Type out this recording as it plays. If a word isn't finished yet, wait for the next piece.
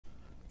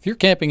If you're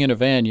camping in a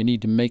van, you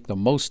need to make the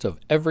most of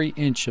every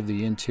inch of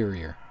the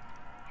interior.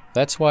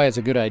 That's why it's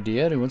a good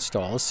idea to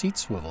install a seat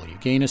swivel. You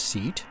gain a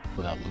seat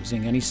without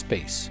losing any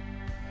space.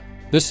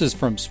 This is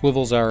from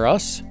Swivels R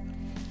Us.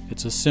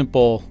 It's a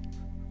simple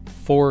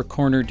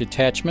 4-corner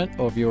detachment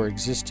of your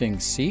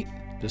existing seat.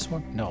 This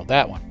one? No,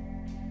 that one.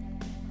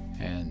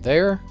 And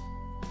there,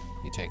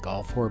 you take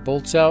all 4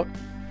 bolts out.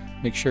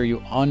 Make sure you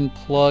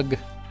unplug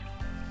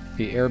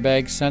the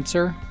airbag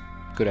sensor.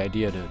 Good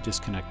idea to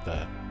disconnect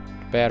the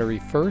battery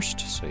first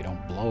so you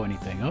don't blow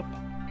anything up.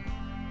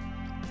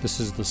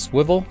 This is the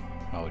swivel,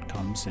 how it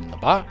comes in the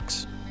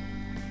box.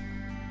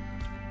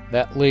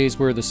 That lays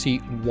where the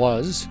seat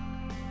was,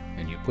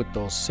 and you put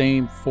those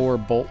same 4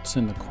 bolts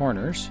in the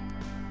corners.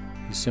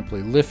 You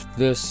simply lift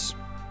this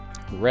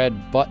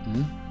red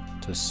button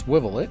to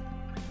swivel it.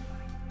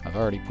 I've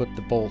already put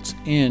the bolts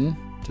in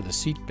to the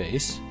seat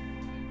base.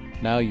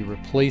 Now you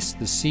replace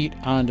the seat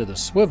onto the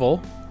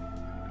swivel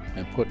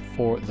and put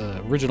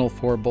the original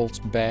 4 bolts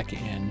back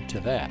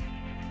into that.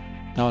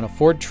 Now in a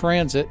Ford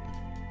Transit,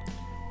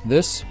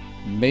 this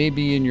may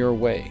be in your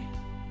way.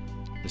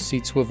 The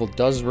seat swivel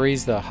does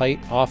raise the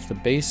height off the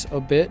base a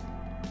bit,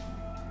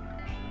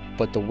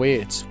 but the way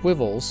it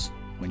swivels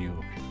when you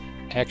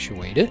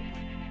actuate it,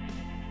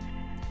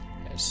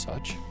 as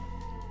such,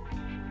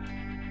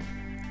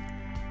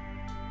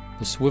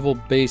 the swivel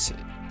base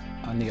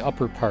on the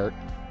upper part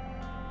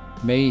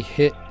may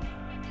hit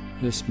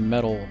this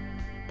metal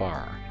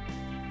bar.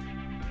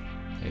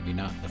 Maybe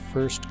not the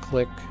first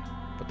click,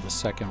 but the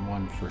second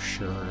one for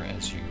sure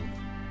as you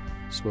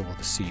swivel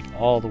the seat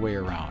all the way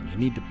around. You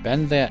need to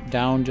bend that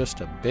down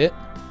just a bit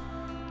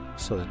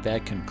so that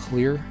that can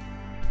clear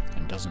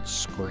and doesn't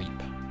scrape.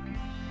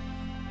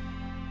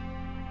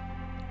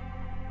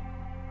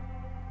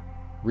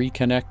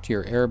 Reconnect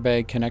your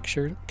airbag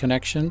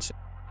connections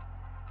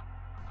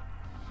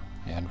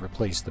and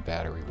replace the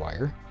battery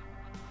wire.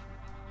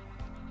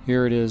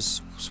 Here it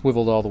is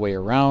swiveled all the way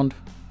around.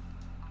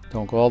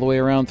 Don't go all the way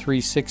around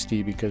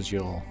 360 because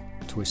you'll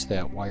twist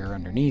that wire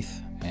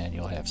underneath and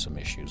you'll have some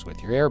issues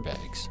with your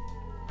airbags.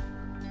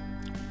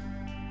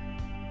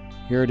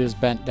 Here it is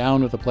bent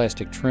down with the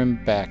plastic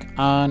trim back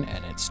on,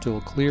 and it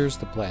still clears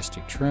the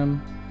plastic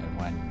trim, and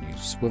when you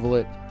swivel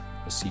it,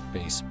 the seat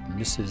base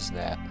misses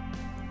that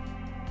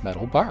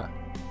metal bar.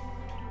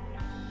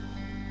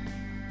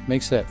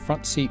 Makes that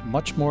front seat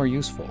much more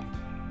useful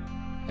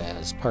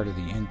as part of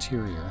the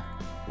interior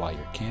while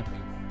you're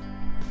camping.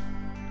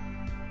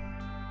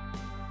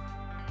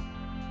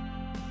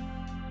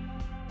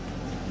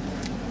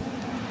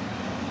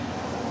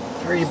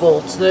 3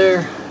 bolts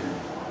there,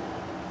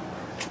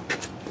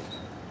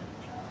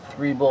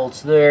 3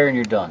 bolts there, and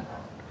you're done.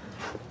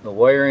 The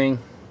wiring,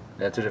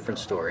 that's a different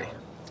story.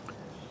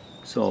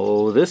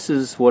 So this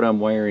is what I'm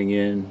wiring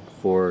in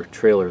for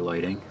trailer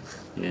lighting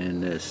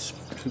in this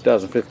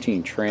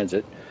 2015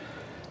 Transit.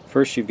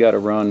 First you've got to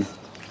run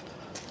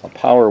a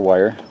power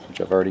wire,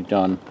 which I've already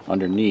done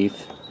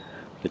underneath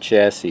the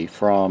chassis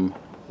from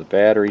the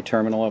battery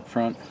terminal up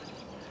front.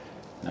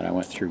 Then I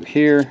went through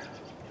here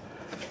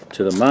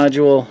to the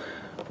module,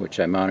 which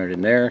I mounted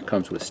in there.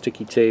 Comes with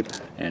sticky tape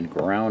and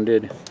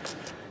grounded.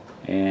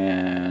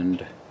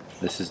 And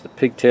this is the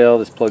pigtail.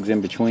 This plugs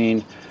in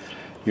between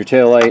your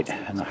tail light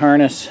and the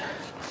harness.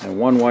 And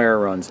one wire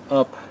runs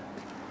up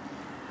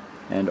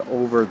and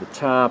over the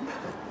top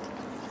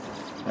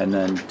and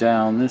then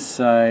down this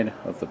side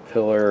of the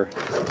pillar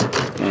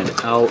and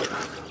out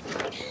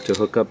to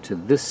hook up to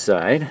this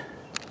side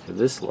for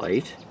this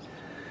light.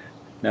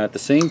 Now at the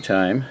same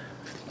time,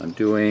 I'm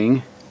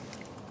doing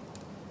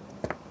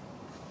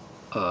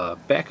a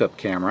backup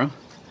camera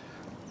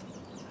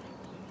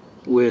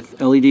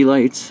with LED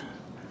lights.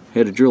 I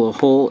had to drill a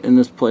hole in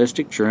this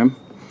plastic trim,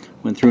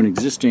 went through an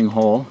existing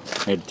hole,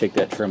 I had to take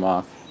that trim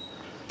off,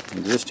 an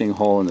existing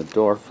hole in the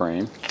door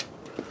frame,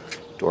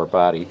 door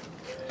body,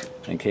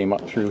 and came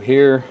up through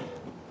here,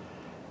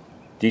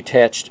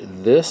 detached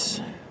this,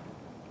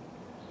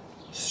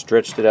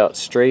 stretched it out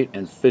straight,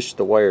 and fished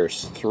the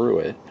wires through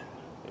it.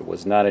 It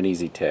was not an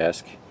easy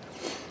task.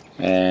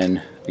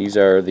 And these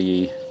are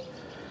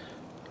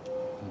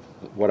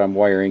what I'm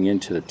wiring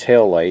into the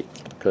tail light,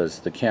 because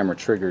the camera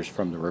triggers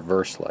from the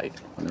reverse light.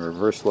 When the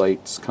reverse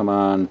lights come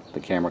on, the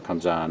camera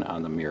comes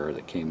on the mirror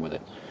that came with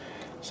it.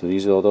 So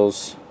these are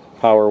those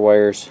power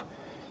wires.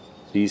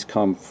 These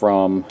come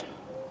from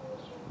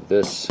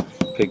this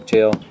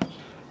pigtail.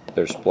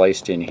 They're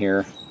spliced in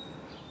here,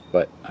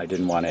 but I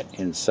didn't want it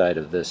inside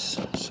of this,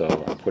 so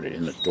I put it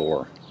in the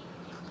door.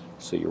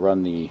 So you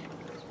run the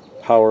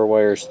power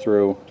wires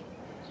through,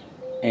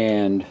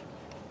 and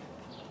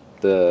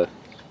the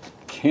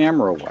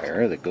camera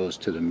wire that goes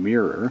to the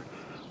mirror,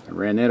 I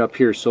ran that up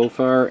here so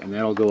far, and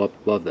that'll go up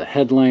above the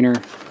headliner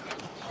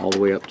all the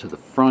way up to the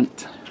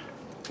front.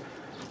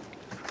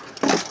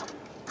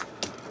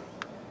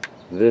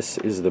 This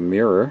is the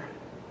mirror,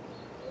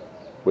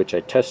 which I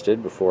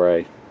tested before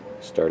I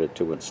started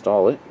to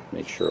install it,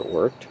 make sure it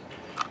worked,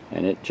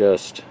 and it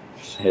just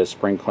has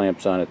spring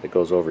clamps on it that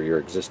goes over your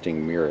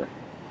existing mirror.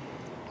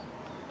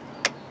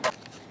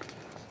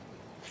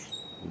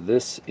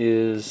 This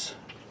is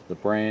the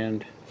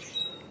brand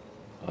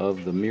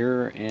of the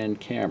mirror and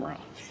camera.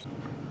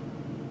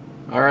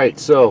 Alright,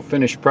 so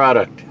finished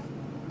product.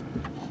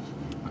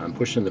 I'm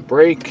pushing the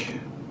brake,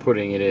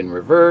 putting it in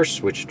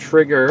reverse, which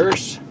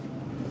triggers,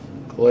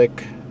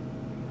 click,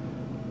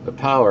 the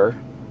power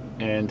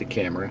and the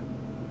camera,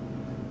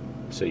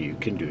 so you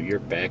can do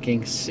your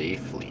backing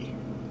safely.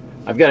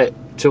 I've got it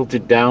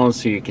tilted down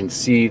so you can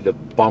see the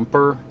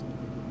bumper.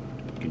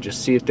 You can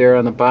just see it there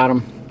on the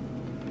bottom,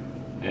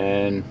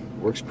 and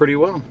works pretty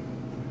well.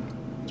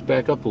 Let's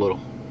back up a little.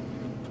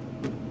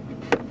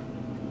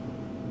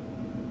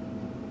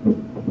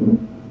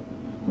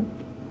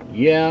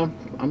 Yeah,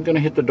 I'm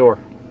gonna hit the door.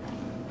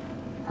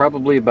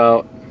 Probably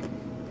about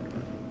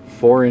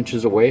 4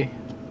 inches away.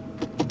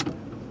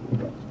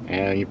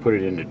 And you put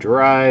it into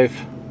drive,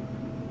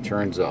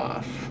 turns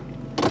off.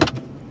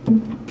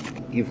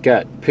 You've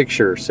got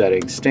picture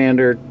settings: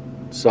 standard,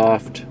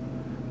 soft,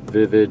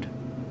 vivid,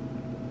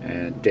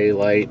 and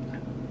daylight.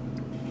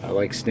 I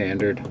like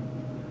standard.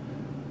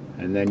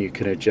 And then you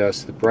can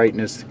adjust the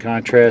brightness, the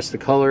contrast, the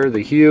color,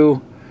 the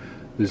hue,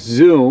 the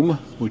zoom,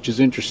 which is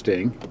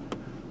interesting.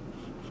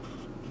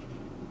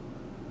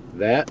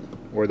 That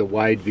or the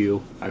wide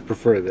view. I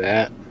prefer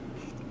that.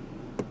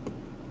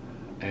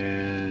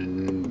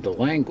 And the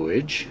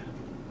language.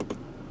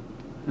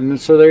 And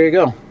so there you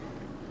go.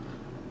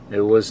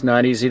 It was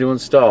not easy to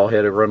install. I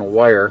had to run a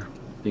wire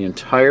the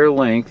entire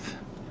length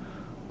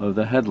of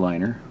the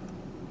headliner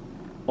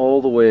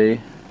all the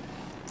way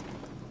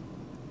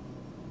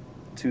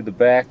to the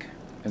back,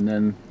 and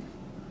then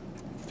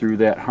through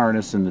that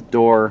harness in the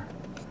door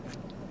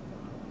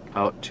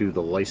out to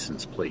the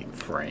license plate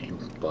frame.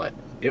 But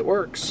it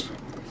works.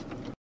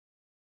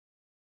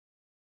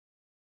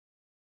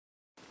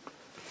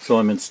 So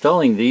I'm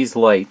installing these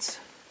lights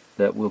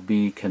that will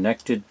be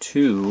connected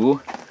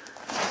to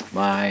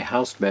my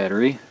house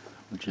battery,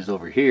 which is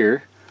over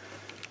here.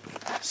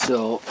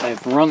 So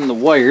I've run the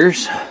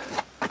wires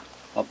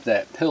up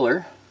that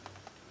pillar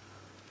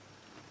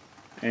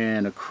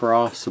and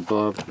across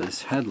above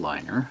this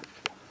headliner.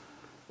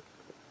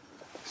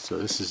 So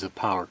this is the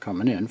power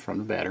coming in from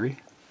the battery.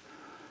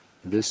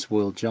 This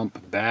will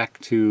jump back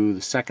to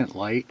the second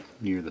light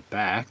near the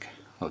back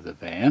of the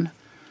van,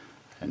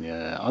 and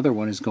the other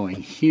one is going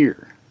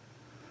here.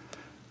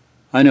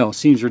 I know,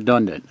 seems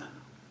redundant,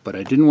 but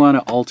I didn't want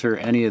to alter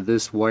any of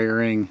this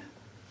wiring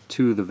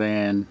to the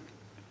van,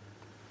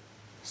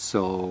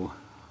 so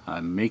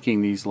I'm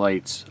making these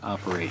lights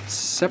operate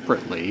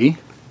separately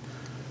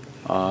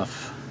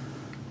off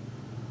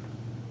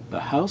the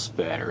house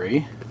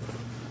battery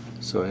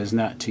so as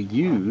not to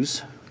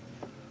use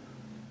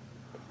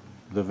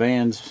the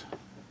van's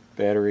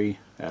battery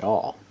at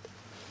all.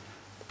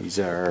 These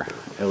are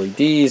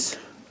LEDs.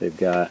 They've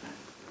got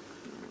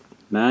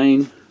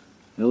 9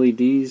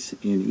 LEDs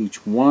in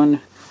each one,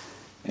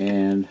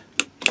 and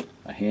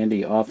a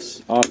handy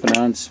off and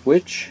on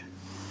switch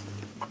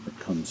that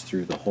comes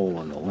through the hole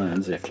in the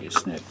lens after you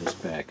snap this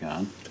back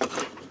on.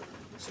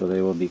 So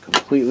they will be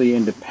completely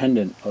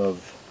independent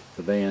of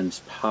the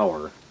van's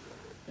power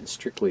and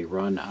strictly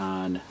run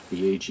on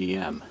the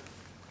AGM.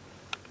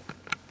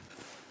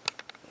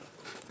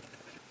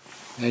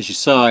 As you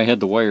saw, I had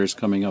the wires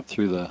coming up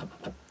through the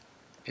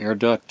air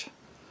duct.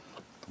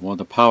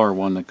 The power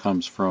one that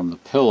comes from the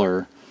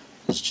pillar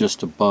is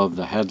just above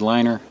the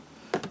headliner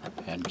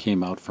and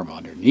came out from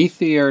underneath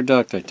the air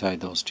duct. I tied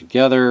those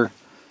together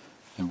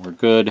and we're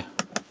good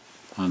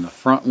on the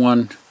front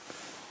one.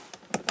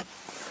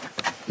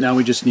 Now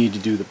we just need to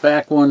do the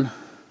back one.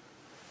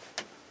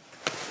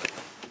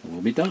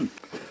 We'll be done.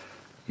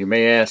 You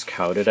may ask,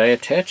 how did I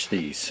attach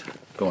these?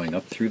 Going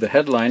up through the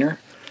headliner,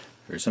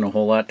 there isn't a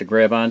whole lot to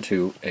grab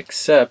onto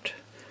except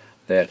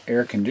that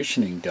air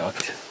conditioning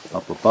duct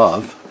up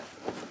above.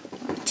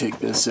 Take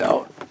this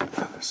out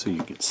so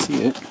you can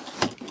see it.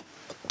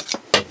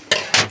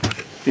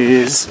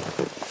 Is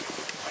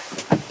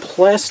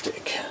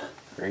plastic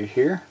right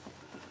here.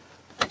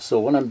 So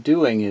what I'm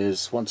doing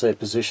is, once I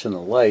position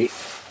the light,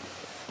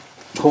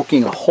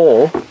 poking a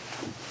hole.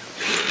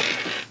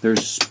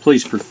 There's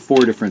place for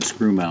 4 different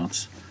screw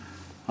mounts.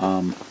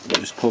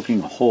 Just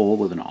poking a hole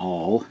with an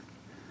awl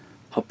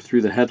up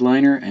through the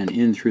headliner and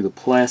in through the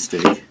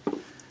plastic,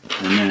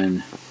 and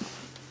then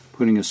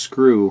putting a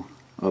screw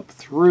up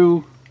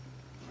through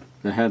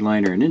the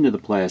headliner and into the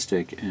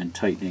plastic and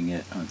tightening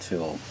it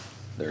until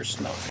they're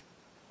snug.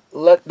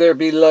 Let there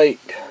be light.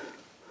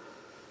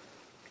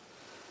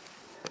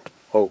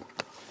 Oh,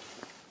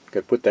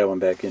 gotta put that one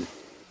back in.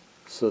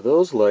 So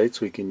those lights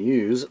we can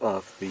use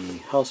off the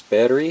house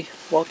battery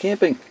while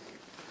camping.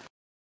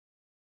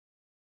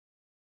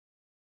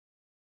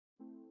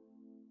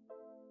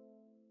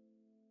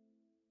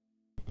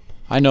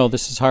 I know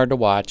this is hard to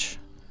watch,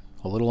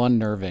 a little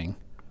unnerving,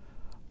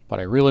 but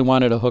I really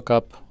wanted to hook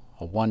up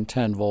a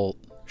 110 volt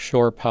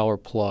shore power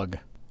plug,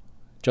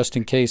 just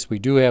in case we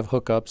do have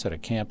hookups at a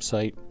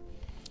campsite,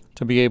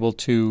 to be able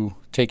to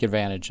take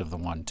advantage of the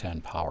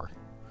 110 power.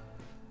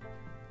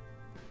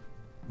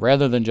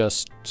 Rather than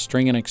just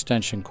string an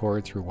extension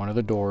cord through one of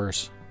the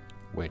doors,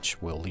 which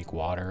will leak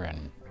water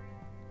and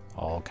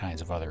all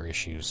kinds of other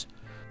issues.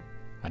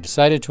 I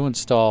decided to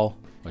install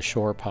a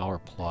shore power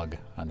plug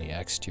on the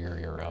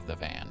exterior of the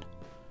van.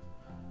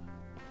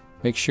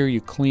 Make sure you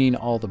clean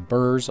all the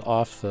burrs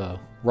off the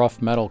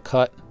rough metal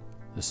cut.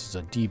 This is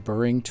a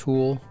deburring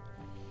tool.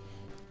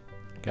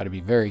 Got to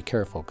be very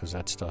careful because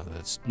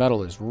this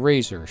metal is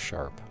razor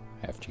sharp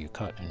after you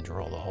cut and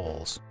drill the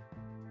holes.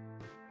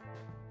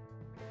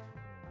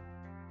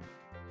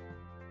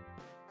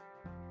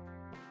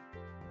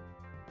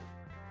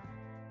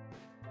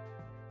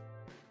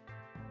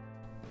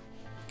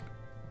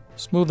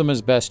 Smooth them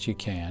as best you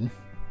can.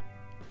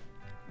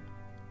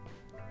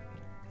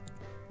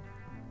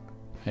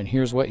 And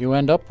here's what you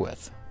end up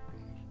with.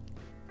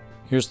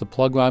 Here's the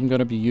plug I'm going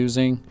to be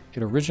using.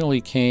 It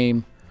originally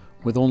came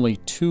with only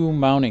 2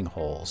 mounting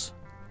holes.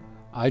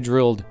 I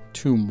drilled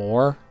 2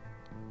 more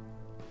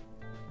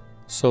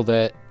so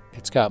that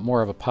it's got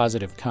more of a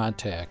positive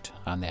contact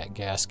on that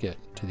gasket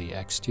to the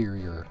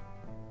exterior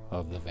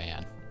of the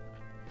van.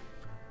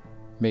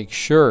 Make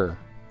sure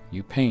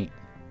you paint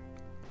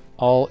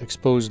all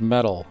exposed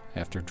metal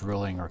after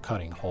drilling or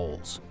cutting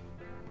holes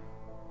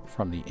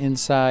from the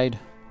inside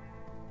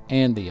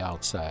and the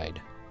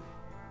outside.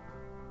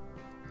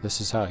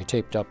 This is how I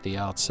taped up the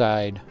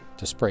outside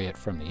to spray it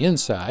from the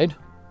inside,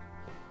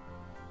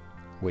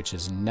 which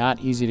is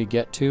not easy to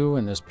get to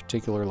in this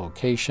particular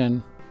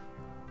location,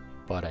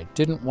 but I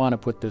didn't want to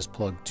put this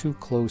plug too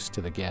close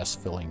to the gas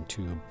filling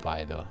tube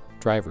by the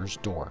driver's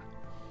door.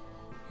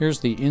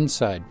 Here's the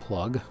inside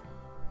plug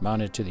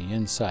mounted to the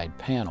inside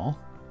panel.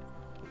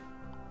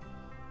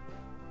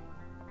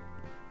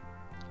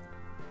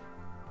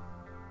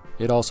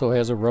 It also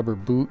has a rubber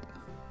boot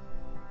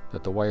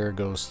that the wire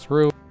goes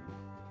through.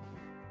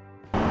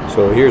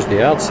 So here's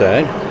the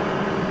outside.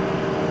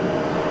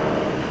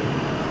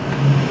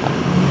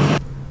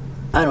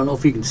 I don't know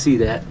if you can see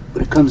that,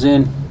 but it comes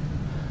in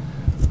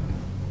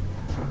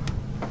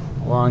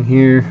along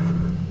here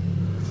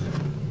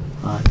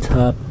on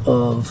top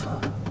of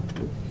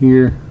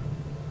here.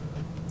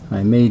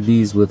 I made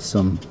these with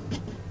some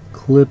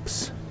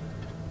clips,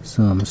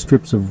 some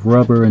strips of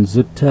rubber and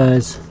zip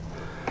ties.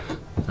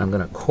 I'm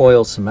going to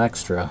coil some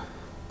extra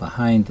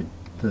behind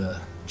the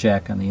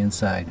jack on the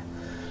inside,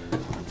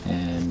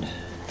 and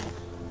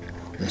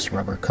this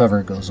rubber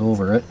cover goes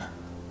over it.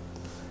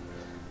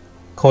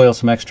 Coil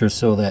some extra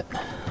so that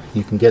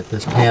you can get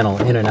this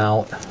panel in and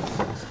out,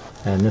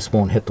 and this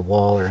won't hit the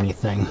wall or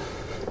anything.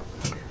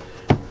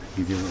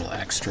 Give you a little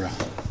extra.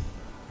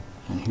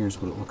 And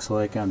here's what it looks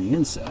like on the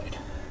inside.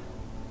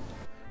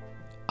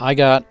 I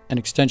got an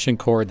extension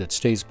cord that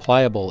stays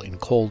pliable in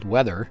cold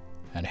weather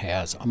and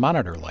has a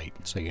monitor light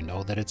so you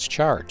know that it's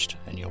charged,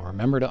 and you'll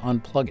remember to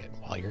unplug it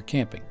while you're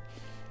camping.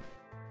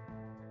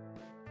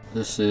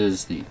 This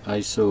is the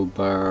ISO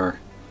bar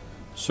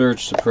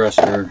surge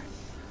suppressor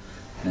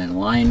and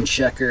line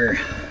checker.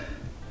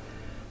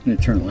 I'm going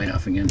to turn the light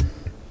off again.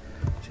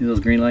 See those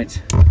green lights?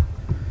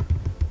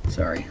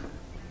 Sorry.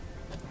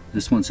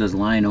 This one says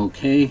line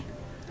OK.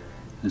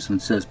 This one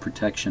says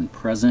protection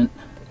present,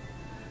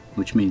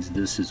 which means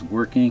this is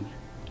working.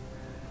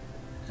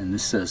 And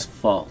this says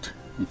fault.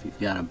 If you've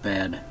got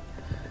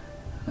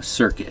a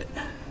circuit,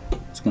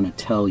 it's going to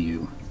tell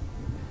you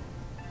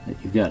that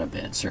you've got a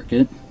bad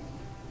circuit.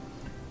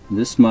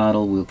 This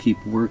model will keep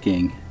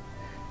working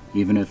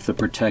even if the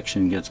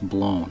protection gets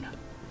blown.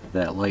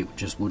 That light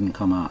just wouldn't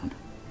come on.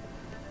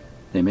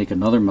 They make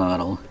another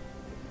model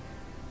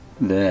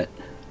that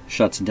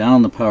shuts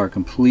down the power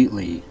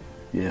completely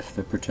if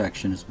the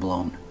protection is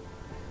blown.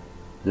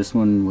 This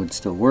one would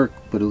still work,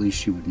 but at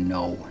least you would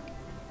know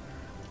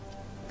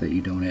that you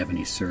don't have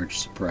any surge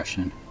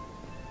suppression.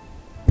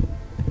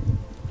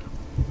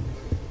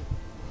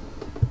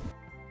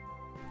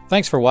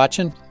 Thanks for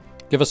watching.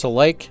 Give us a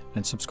like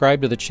and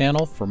subscribe to the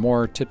channel for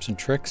more tips and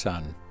tricks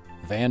on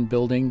van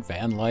building,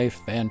 van life,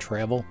 van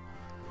travel,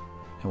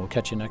 and we'll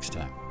catch you next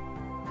time.